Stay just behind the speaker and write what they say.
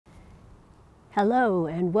Hello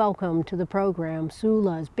and welcome to the program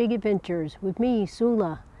Sula's Big Adventures with me,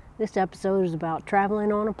 Sula. This episode is about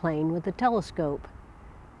traveling on a plane with a telescope.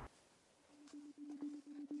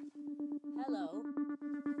 Hello.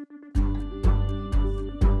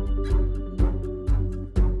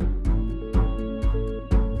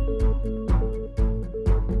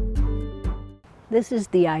 This is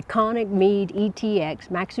the iconic Meade ETX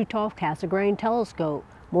Maksutov-Cassegrain telescope.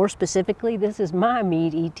 More specifically, this is my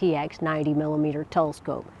Meade ETX 90mm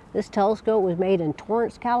telescope. This telescope was made in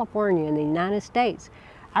Torrance, California in the United States.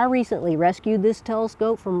 I recently rescued this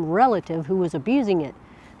telescope from a relative who was abusing it.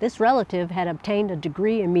 This relative had obtained a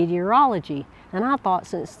degree in meteorology, and I thought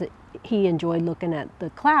since he enjoyed looking at the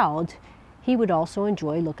clouds, he would also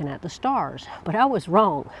enjoy looking at the stars. But I was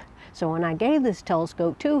wrong. So when I gave this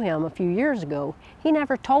telescope to him a few years ago, he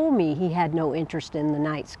never told me he had no interest in the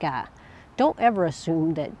night sky. Don't ever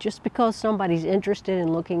assume that just because somebody's interested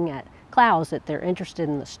in looking at clouds that they're interested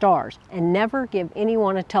in the stars, and never give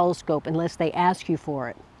anyone a telescope unless they ask you for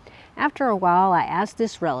it. After a while, I asked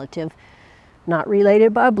this relative, not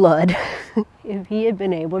related by blood, if he had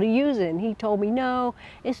been able to use it, and he told me no,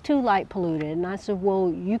 it's too light polluted. And I said,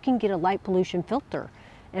 well, you can get a light pollution filter.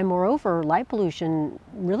 And moreover, light pollution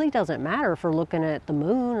really doesn't matter for looking at the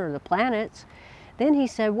moon or the planets. Then he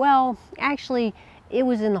said, well, actually, it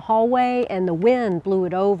was in the hallway and the wind blew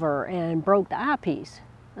it over and broke the eyepiece.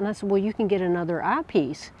 And I said, well, you can get another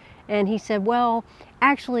eyepiece. And he said, well,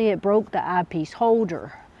 actually, it broke the eyepiece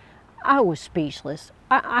holder. I was speechless.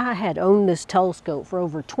 I had owned this telescope for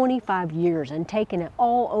over 25 years and taken it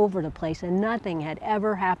all over the place, and nothing had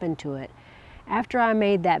ever happened to it. After I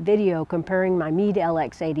made that video comparing my Meade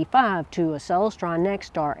LX85 to a Celestron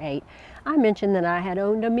Nexstar 8, I mentioned that I had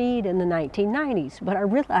owned a Meade in the 1990s, but I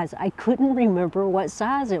realized I couldn't remember what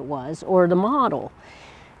size it was or the model.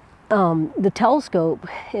 The telescope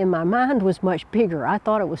in my mind was much bigger. I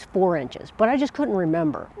thought it was 4 inches, but I just couldn't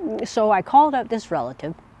remember. So I called up this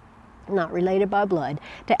relative, not related by blood,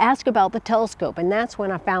 to ask about the telescope, and that's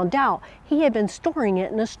when I found out he had been storing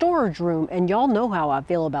it in a storage room, and y'all know how I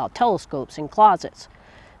feel about telescopes in closets.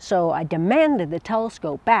 So I demanded the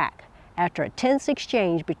telescope back. After a tense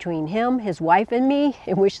exchange between him, his wife, and me,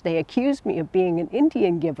 in which they accused me of being an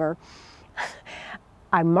Indian giver,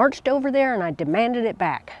 I marched over there and I demanded it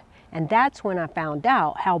back. And that's when I found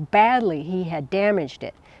out how badly he had damaged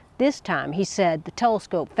it. This time, he said, the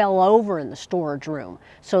telescope fell over in the storage room,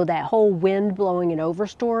 so that whole wind blowing it over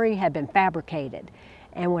story had been fabricated.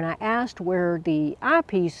 And when I asked where the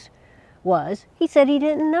eyepiece was, he said he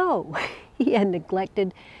didn't know. He had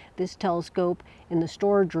neglected this telescope in the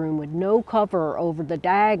storage room with no cover over the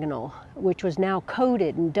diagonal, which was now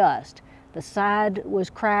coated in dust. The side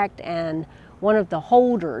was cracked and one of the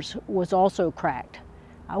holders was also cracked.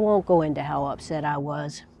 I won't go into how upset I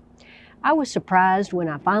was. I was surprised when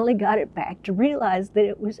I finally got it back to realize that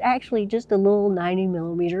it was actually just a little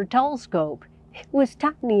 90mm telescope. It was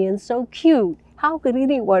tiny and so cute. How could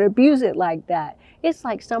anyone abuse it like that? It's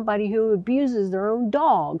like somebody who abuses their own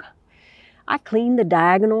dog. I cleaned the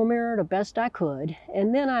diagonal mirror the best I could,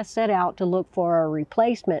 and then I set out to look for a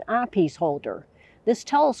replacement eyepiece holder. This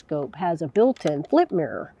telescope has a built-in flip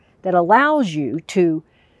mirror that allows you to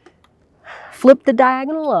flip the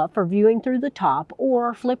diagonal up for viewing through the top,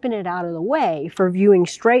 or flipping it out of the way for viewing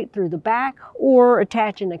straight through the back, or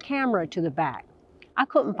attaching a camera to the back. I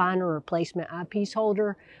couldn't find a replacement eyepiece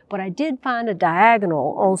holder, but I did find a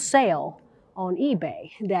diagonal on sale on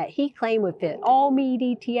eBay that he claimed would fit all Meade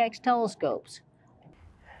ETX telescopes.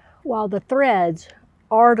 While the threads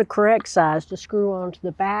are the correct size to screw onto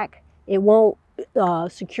the back, it won't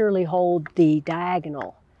securely hold the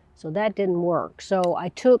diagonal. So that didn't work. So I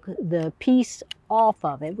took the piece off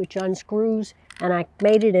of it, which unscrews, and I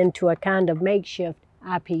made it into a kind of makeshift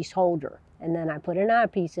eyepiece holder. And then I put an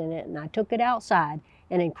eyepiece in it and I took it outside.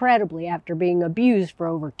 And incredibly, after being abused for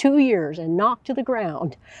over 2 years and knocked to the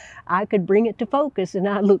ground, I could bring it to focus and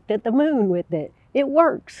I looked at the moon with it. It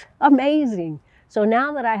works. Amazing. So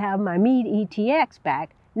now that I have my Meade ETX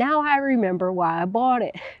back, now I remember why I bought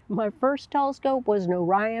it. My first telescope was an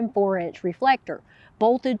Orion 4-inch reflector,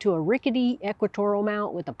 bolted to a rickety equatorial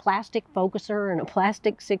mount with a plastic focuser and a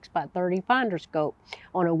plastic 6x30 finder scope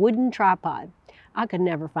on a wooden tripod. I could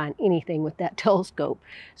never find anything with that telescope,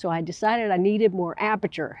 so I decided I needed more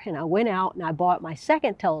aperture, and I went out and I bought my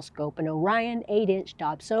second telescope, an Orion 8-inch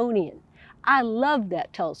Dobsonian. I loved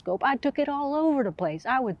that telescope. I took it all over the place.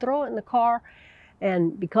 I would throw it in the car,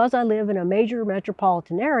 and because I live in a major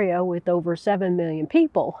metropolitan area with over 7 million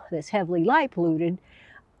people that's heavily light polluted,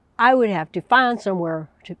 I would have to find somewhere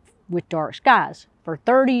with dark skies. For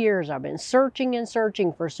 30 years, I've been searching and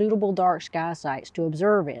searching for suitable dark sky sites to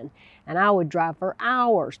observe in, and I would drive for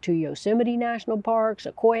hours to Yosemite National Park,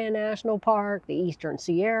 Sequoia National Park, the Eastern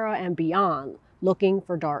Sierra, and beyond, looking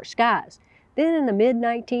for dark skies. Then in the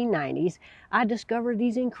mid-1990s, I discovered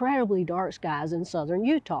these incredibly dark skies in southern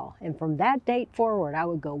Utah, and from that date forward, I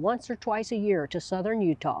would go once or twice a year to southern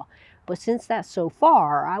Utah. But since that's so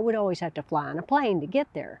far, I would always have to fly in a plane to get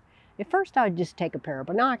there. At first, I would just take a pair of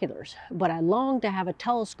binoculars, but I longed to have a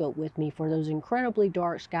telescope with me for those incredibly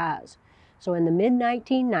dark skies. So in the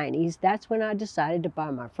mid-1990s, that's when I decided to buy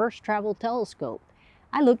my first travel telescope.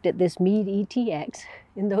 I looked at this Meade ETX.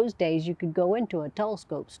 In those days, you could go into a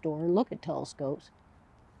telescope store and look at telescopes,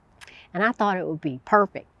 and I thought it would be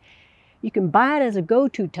perfect. You can buy it as a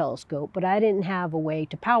go-to telescope, but I didn't have a way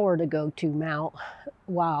to power the go-to mount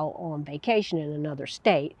while on vacation in another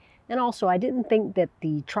state. And also, I didn't think that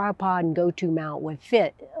the tripod and go-to mount would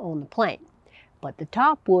fit on the plane. But the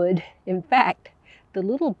top would. In fact, the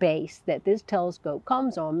little base that this telescope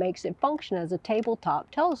comes on makes it function as a tabletop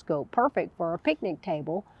telescope, perfect for a picnic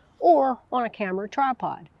table or on a camera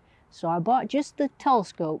tripod. So I bought just the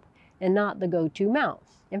telescope and not the go-to mount.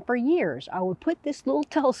 And for years, I would put this little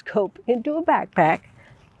telescope into a backpack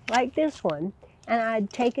like this one, and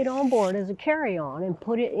I'd take it on board as a carry-on and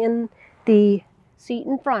put it in the seat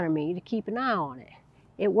in front of me to keep an eye on it.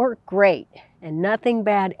 It worked great, and nothing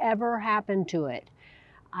bad ever happened to it.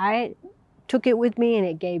 I took it with me, and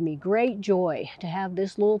it gave me great joy to have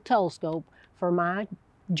this little telescope for my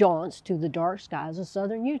jaunts to the dark skies of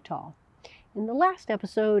southern Utah. In the last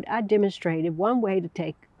episode, I demonstrated one way to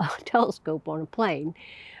take a telescope on a plane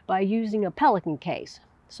by using a Pelican case.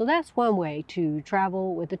 So that's one way to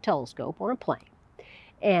travel with a telescope on a plane.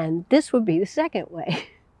 And this would be the second way.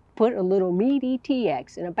 Put a little Meade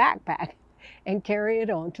ETX in a backpack and carry it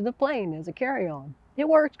onto the plane as a carry-on. It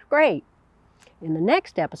works great. In the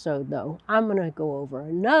next episode, though, I'm going to go over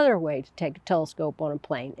another way to take a telescope on a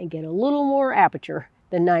plane and get a little more aperture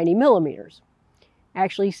than 90 millimeters.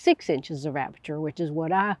 Actually, 6 inches of aperture, which is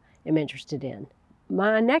what I am interested in.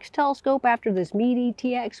 My next telescope after this Meade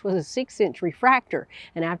ETX was a 6-inch refractor,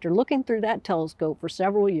 and after looking through that telescope for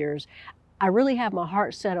several years, I really have my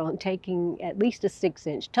heart set on taking at least a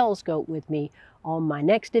 6-inch telescope with me on my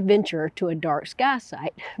next adventure to a dark sky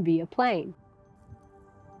site via plane.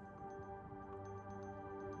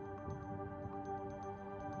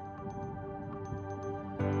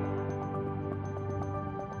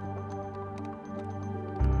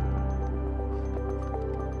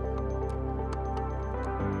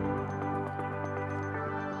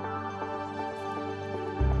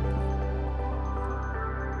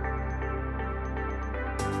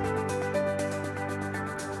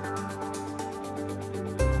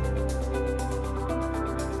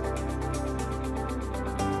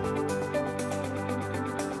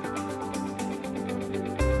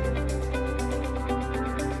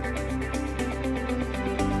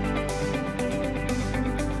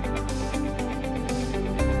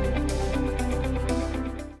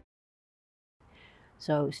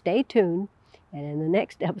 So stay tuned, and in the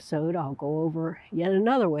next episode, I'll go over yet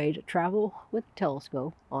another way to travel with a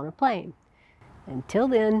telescope on a plane. Until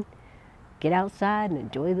then, get outside and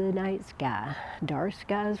enjoy the night sky. Dark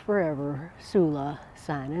skies forever. Sula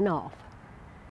signing off.